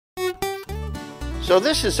So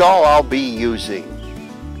this is all I'll be using.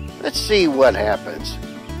 Let's see what happens.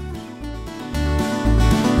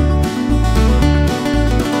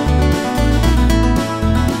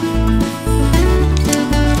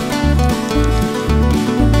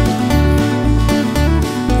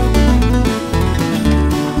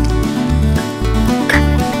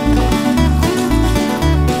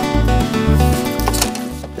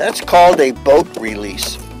 That's called a boat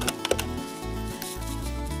release.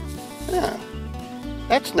 Yeah,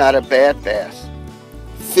 that's not a bad bass.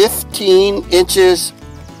 15 inches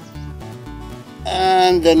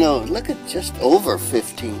on the nose. Look at just over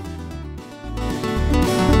 15.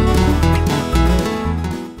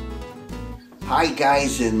 Hi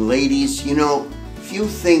guys and ladies, you know, few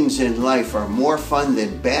things in life are more fun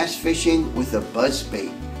than bass fishing with a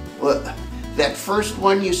buzzbait. Well, that first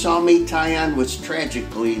one you saw me tie on was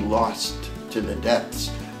tragically lost to the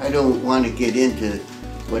depths. I don't want to get into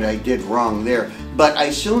what I did wrong there, but I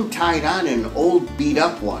soon tied on an old beat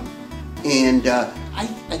up one. And I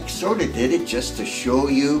sort of did it just to show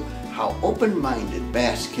you how open-minded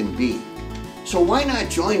bass can be. So why not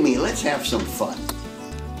join me? Let's have some fun.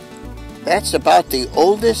 That's about the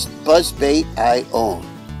oldest buzzbait I own.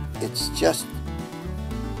 It's just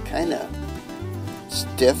kind of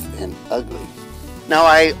stiff and ugly. Now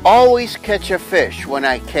I always catch a fish when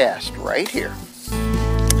I cast right here.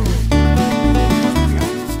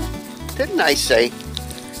 Didn't I say?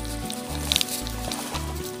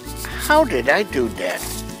 How did I do that?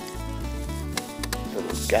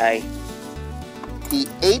 Little guy. He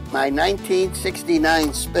ate my 1969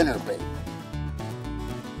 spinnerbait.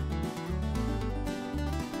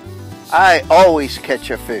 I always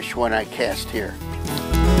catch a fish when I cast here.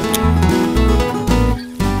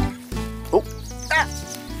 Oh,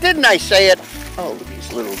 didn't I say it? Oh,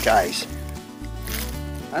 these little guys.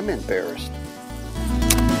 I'm embarrassed.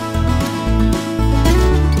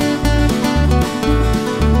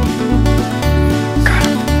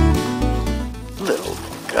 Little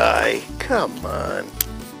guy, come on.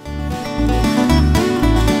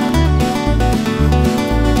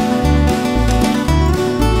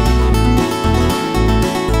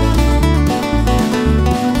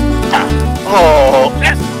 Oh,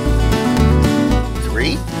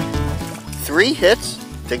 three hits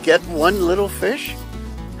to get one little fish?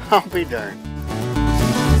 I'll be darned.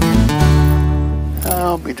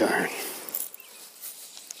 I'll be darned.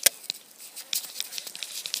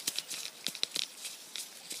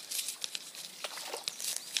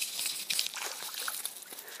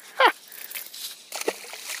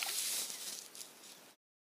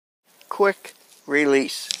 Quick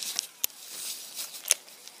release.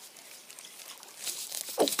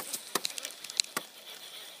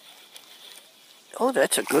 Oh,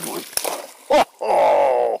 that's a good one.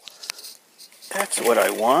 Oh, that's what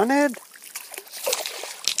I wanted.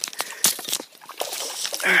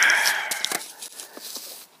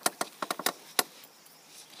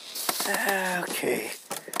 Okay.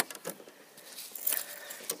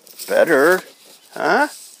 Better, huh?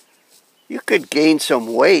 You could gain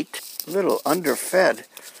some weight. A little underfed.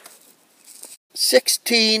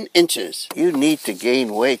 16 inches. You need to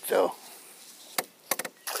gain weight, though.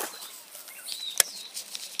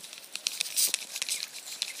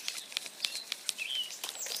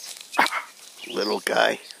 Little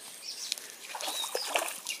guy.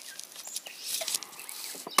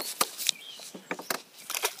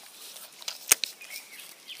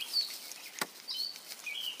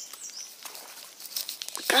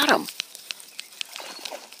 Got him.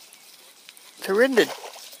 They're in the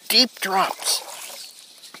deep drops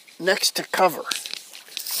next to cover.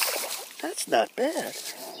 That's not bad.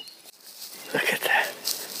 Look at that.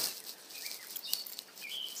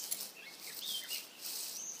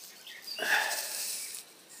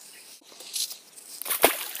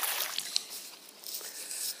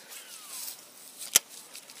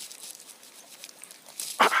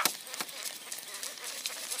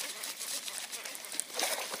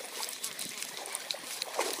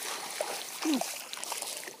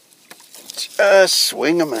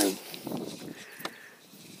 Swing them in.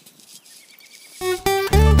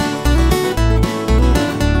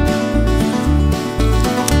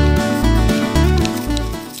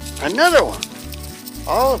 Another one.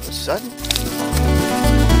 All of a sudden.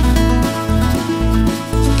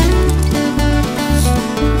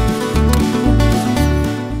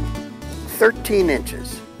 13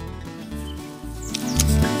 inches.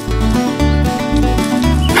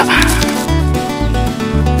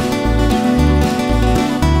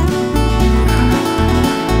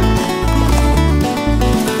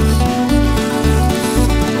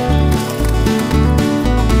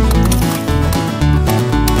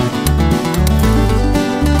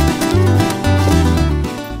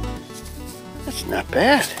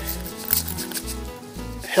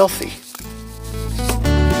 healthy.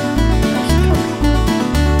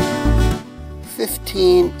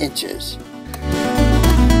 15 inches.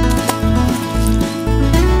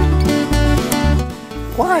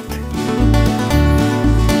 What?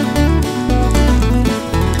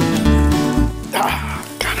 Ah,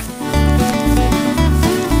 got him.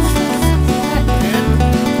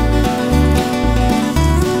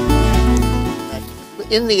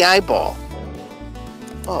 In the eyeball.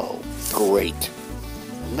 Oh, great.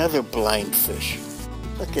 Another blind fish.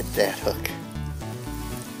 Look at that hook.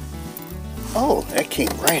 Oh, that came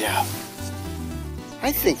right out.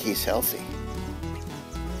 I think he's healthy.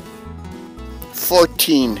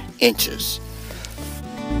 14 inches.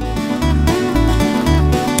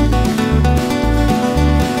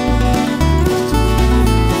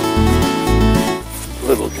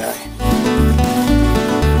 Little guy.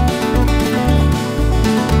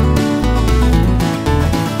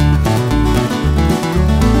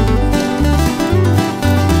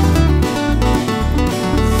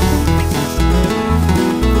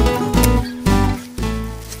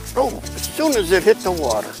 Oh, as soon as it hit the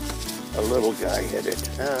water, a little guy hit it.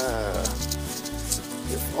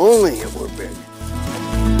 If only it were big.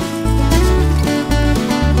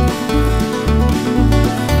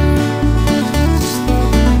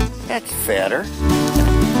 That's fatter.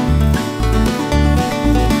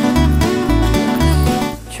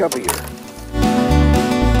 Chubbier.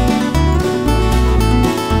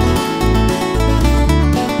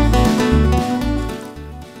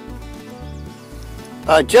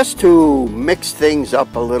 Just to mix things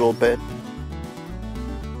up a little bit,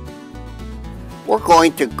 we're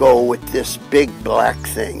going to go with this big black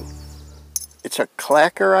thing. It's a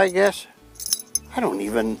clacker, I guess. I don't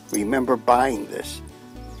even remember buying this.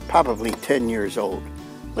 Probably 10 years old.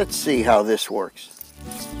 Let's see how this works.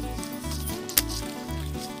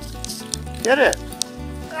 Get it?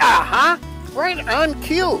 Uh-huh. Right on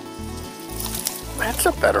cue. That's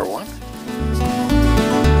a better one.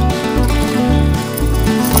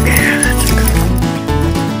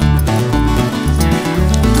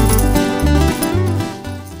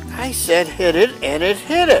 I said hit it, and it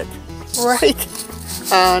hit it.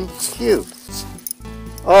 Right on cue.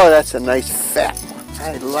 Oh, that's a nice fat one.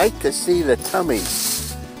 I like to see the tummy.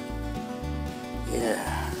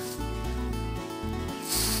 Yeah.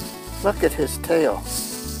 Look at his tail.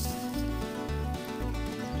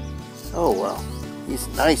 Oh well, he's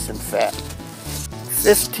nice and fat.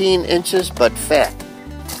 15 inches, but fat.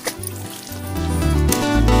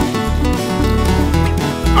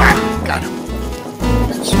 Ah, got him.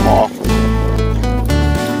 That's small.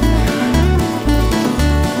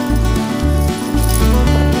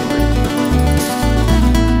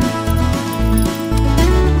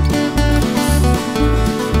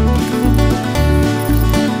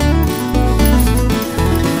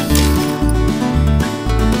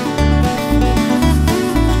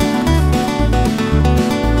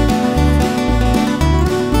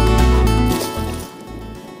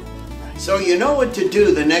 So you know what to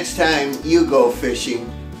do the next time you go fishing.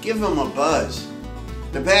 Give them a buzz.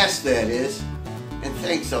 The bass, that is. And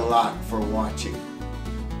thanks a lot for watching.